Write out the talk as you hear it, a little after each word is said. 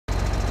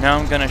Now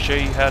I'm going to show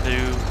you how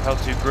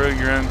to grow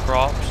your own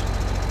crops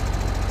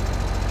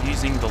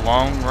using the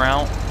long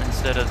route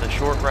instead of the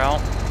short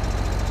route.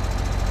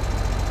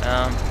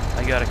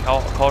 I got a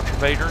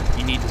cultivator.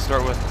 You need to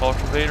start with a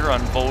cultivator,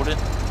 unfold it,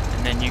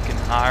 and then you can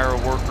hire a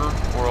worker,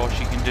 or else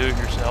you can do it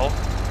yourself.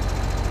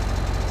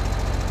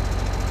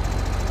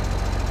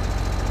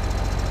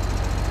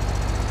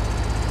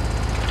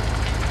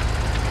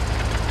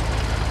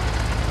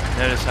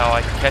 Notice how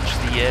I catch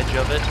the edge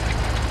of it,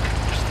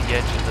 just the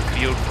edge of the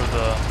field for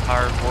the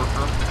hired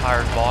worker,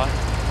 hired bot.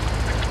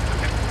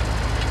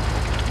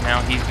 Now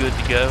he's good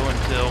to go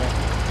until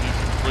he's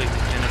completely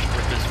finished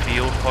with this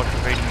field,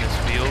 cultivating this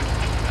field,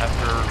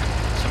 after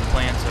some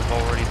plants have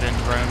already been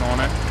grown on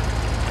it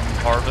and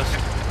harvest.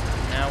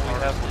 Now we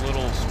have a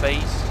little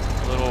space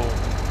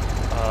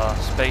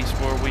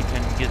where we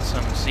can get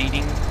some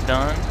seeding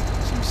done,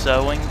 some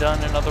sowing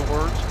done, in other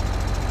words.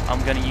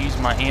 I'm going to use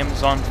my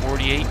Amazon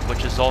 48,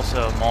 which is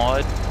also a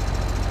mod.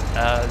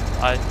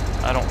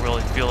 I don't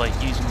really feel like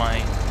using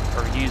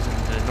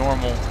the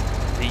normal,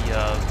 the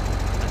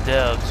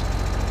devs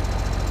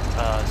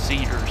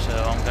seeder,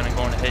 so I'm going to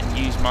go ahead and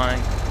use my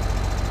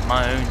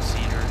own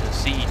seeder to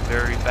seed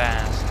very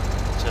fast,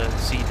 to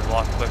seed a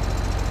lot quicker.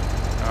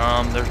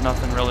 There's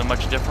nothing really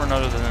much different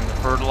other than the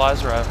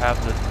fertilizer. I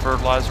have the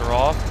fertilizer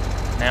off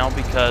now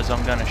because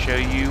I'm going to show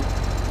you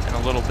in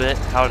a little bit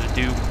how to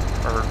do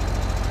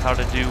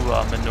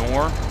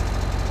manure.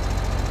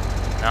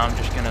 Now I'm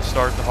just going to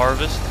start the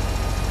harvest.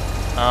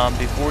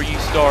 Before you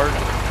start,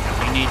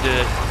 you need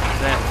to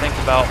think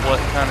about what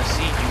kind of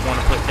seed you want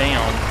to put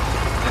down.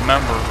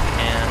 Remember,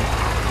 and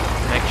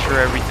make sure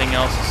everything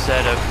else is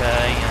set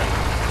okay, and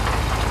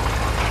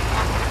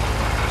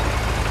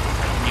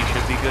you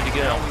should be good to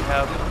go. We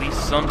have at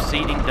least some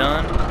seeding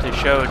done to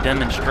show a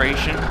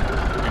demonstration,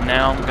 and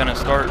now I'm going to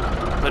start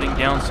putting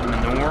down some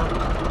manure,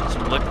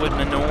 some liquid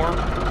manure,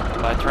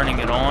 by turning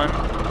it on.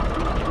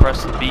 You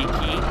press the B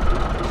key,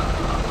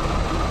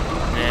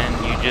 and then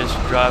you just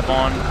drive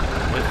on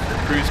with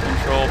cruise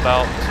control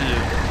about 2.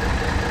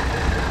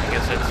 I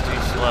guess that's too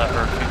slow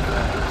or too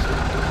fast.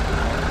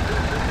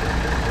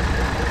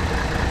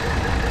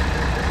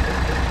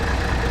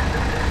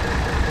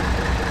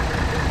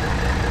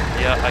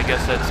 Yeah, I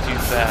guess that's too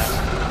fast.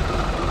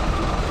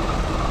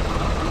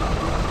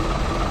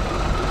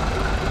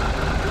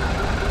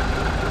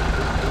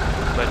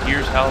 But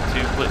here's how to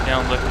put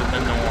down liquid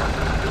manure.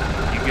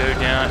 You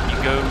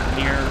go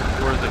near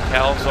where the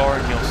cows are,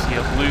 and you'll see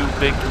a blue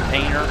big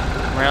container,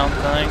 round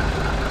thing,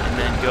 and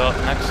then go up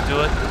next to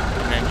it,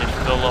 and then just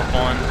fill up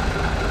on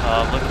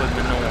liquid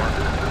manure.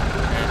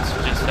 And it's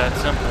just that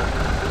simple.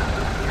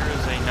 Here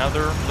is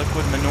another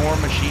liquid manure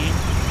machine.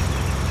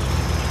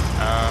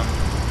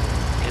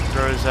 It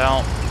throws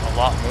out a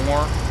lot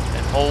more.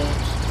 It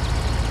holds,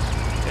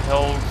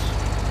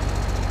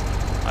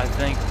 I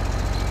think,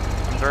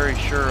 I'm very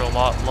sure a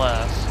lot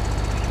less,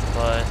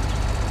 but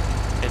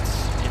it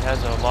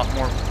has a lot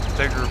more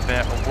bigger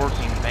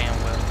working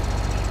bandwidth,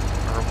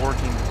 or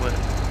working width,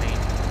 I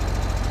mean.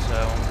 So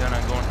I'm going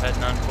to go ahead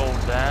and unfold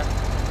that,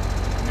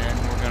 and then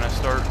we're going to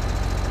start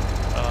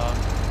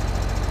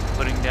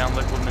putting down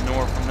liquid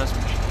manure from this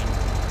machine.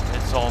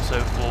 It's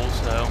also full,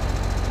 so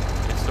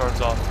it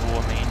starts off full,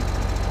 I mean,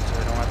 so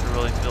I don't have to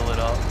really fill it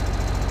up.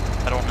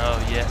 I don't know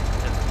yet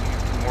if you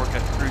can work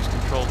at cruise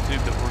control too,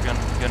 but we're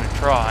gonna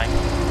try.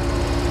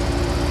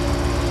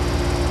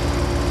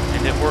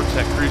 And it works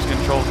at cruise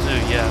control too,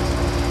 yes.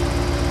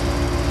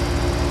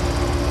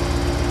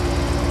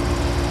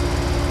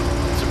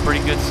 It's a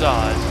pretty good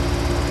size.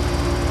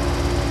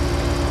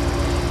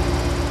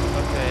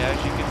 Okay, as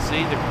you can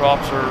see, the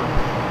crops are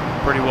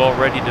pretty well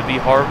ready to be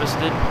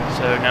harvested.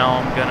 So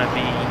now I'm gonna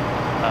be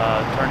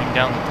turning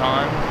down the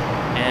time.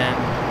 And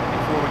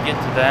before we get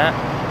to that,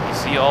 you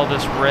see all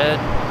this red?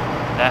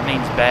 That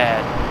means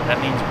bad. That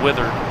means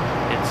withered.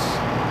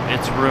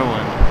 It's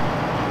ruined.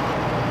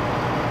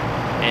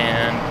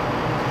 And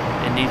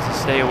it needs to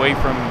stay away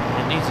from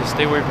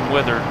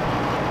withered.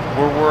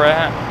 Where we're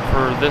at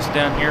for this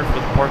down here, for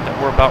the part that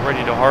we're about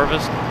ready to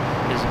harvest,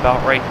 is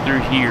about right through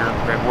here,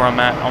 right where I'm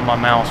at on my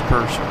mouse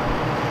cursor.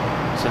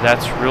 So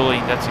that's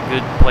a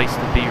good place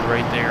to be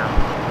right there.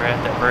 We're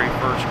at that very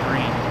first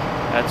green.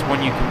 That's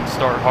when you can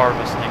start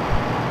harvesting.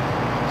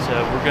 So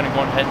we're going to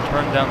go ahead and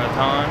turn down the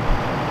time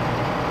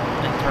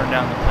and turn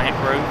down the plant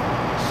growth,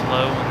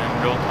 slow and then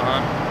real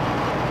time.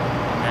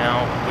 And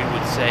now we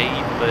would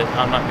save, but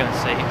I'm not going to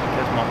save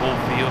because my whole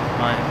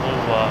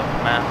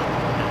map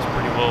is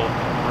pretty well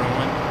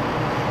ruined.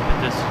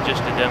 But this is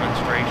just a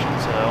demonstration,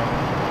 so.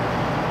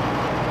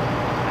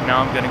 And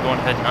now I'm going to go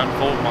ahead and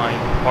unfold my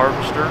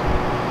harvester.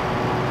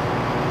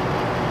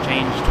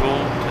 Change tool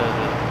to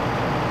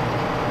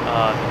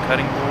the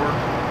cutting board,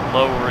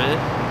 lower it.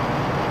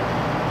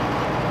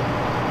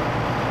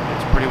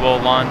 It's pretty well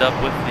lined up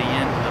with the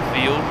end of the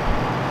field,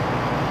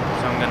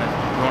 so I'm going to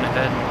go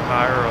ahead and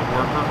hire a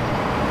worker.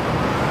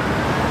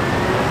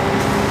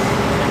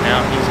 And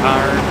now he's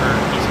hired,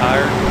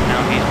 and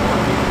now he's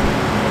working.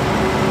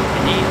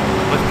 And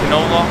with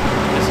canola,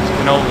 this is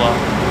canola,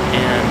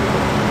 and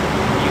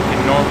you can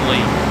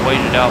normally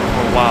wait it out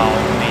for a while.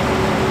 I mean,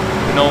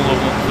 canola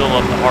won't fill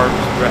up the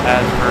harvest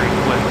as very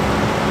quick.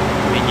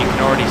 I mean, you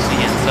can already see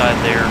inside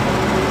there,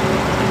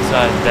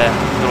 inside that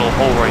little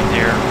hole right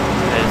there,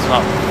 that it's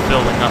not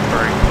filling up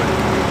very quick.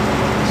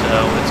 So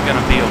it's going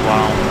to be a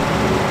while.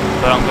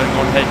 But I'm going to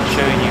go ahead and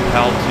show you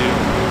how to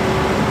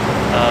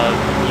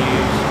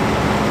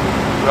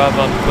drive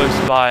up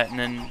close by it and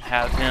then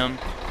have him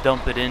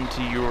dump it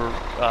into your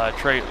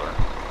trailer.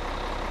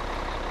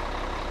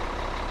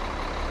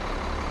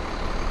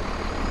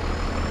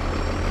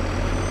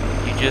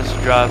 You just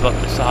drive up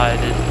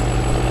beside it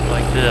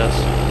like this,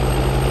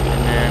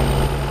 and then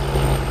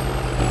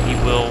he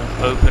will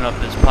open up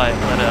his pipe,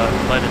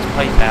 let his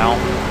pipe out,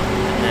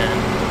 and then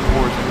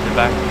pours into the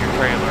back of your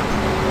trailer.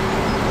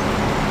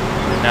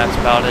 And that's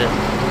about it.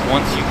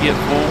 Once you get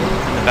full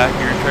in the back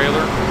of your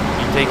trailer,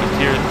 you take it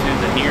to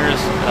the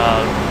nearest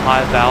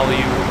high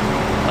value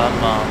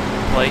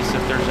place,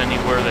 if there's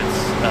anywhere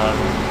that's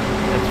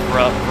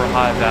for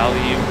high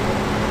value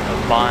of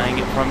buying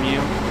it from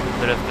you.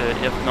 But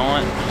if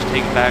not, just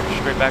take it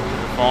straight back to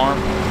the farm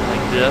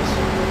like this.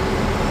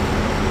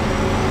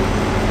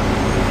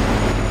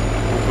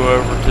 We'll go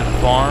over to the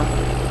farm.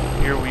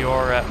 Here we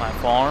are at my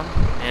farm,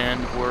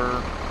 and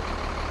we're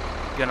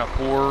gonna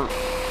pour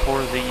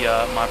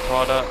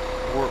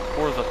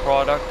the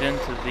product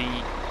into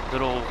the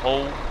little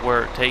hole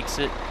where it takes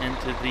it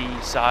into the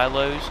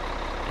silos,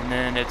 and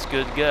then it's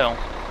good to go.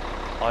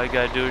 All you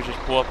gotta do is just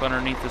pull up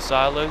underneath the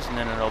silos, and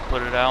then it'll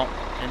put it out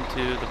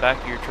into the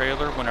back of your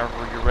trailer whenever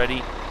you're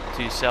ready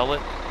to sell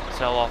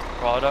off the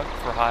product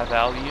for high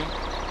value,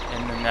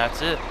 and then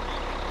that's it.